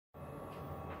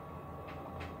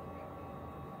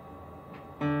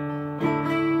Let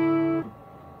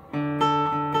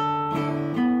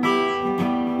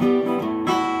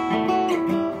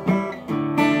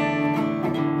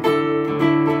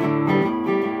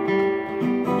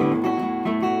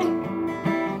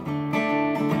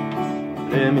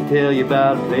me tell you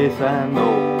about a place I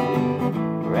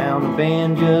know, around the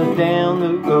bend just down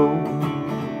the road.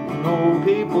 No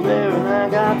people there and I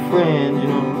got friends, you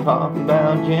know, talking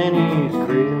about Jenny's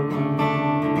crib.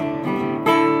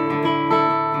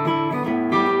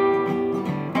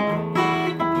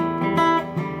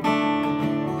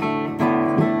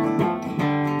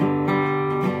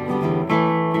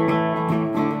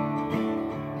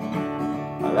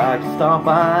 I like to stop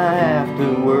by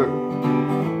after work,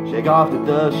 shake off the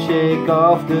dust, shake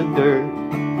off the dirt,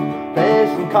 play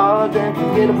some cards and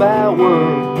forget about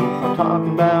work. I'm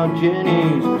talking about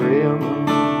Jenny's crib.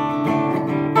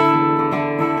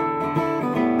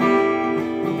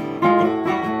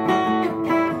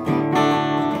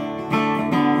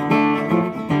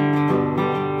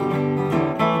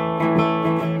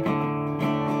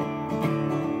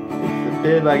 It's a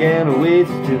bit like Eloise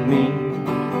to me,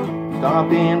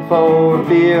 stop in for a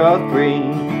beer or three.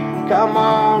 Come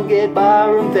on, get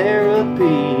barroom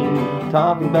therapy,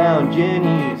 talking about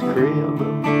Jenny's crib.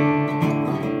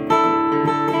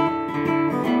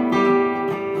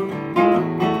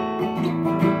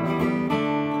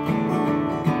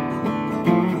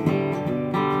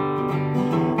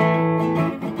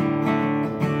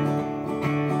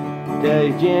 Tell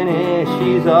you Jenny,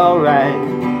 she's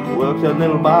alright, works a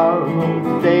little bar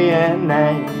day and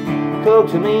night,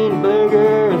 cooks a mean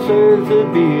burger and serves a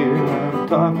beer. I'm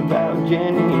talking about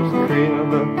Jenny's crib.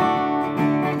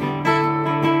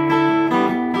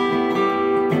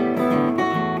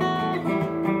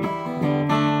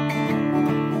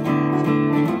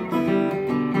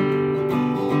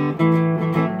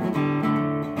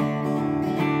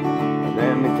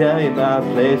 Let me tell you about a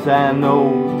place I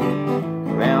know,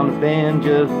 around the bend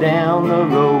just down the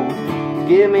road.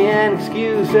 Give me an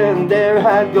excuse and there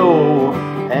I go,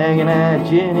 hanging at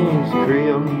Jenny's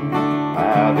crib.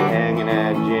 I'll be hanging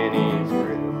at Jenny's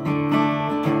crib,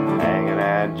 hanging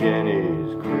at Jenny's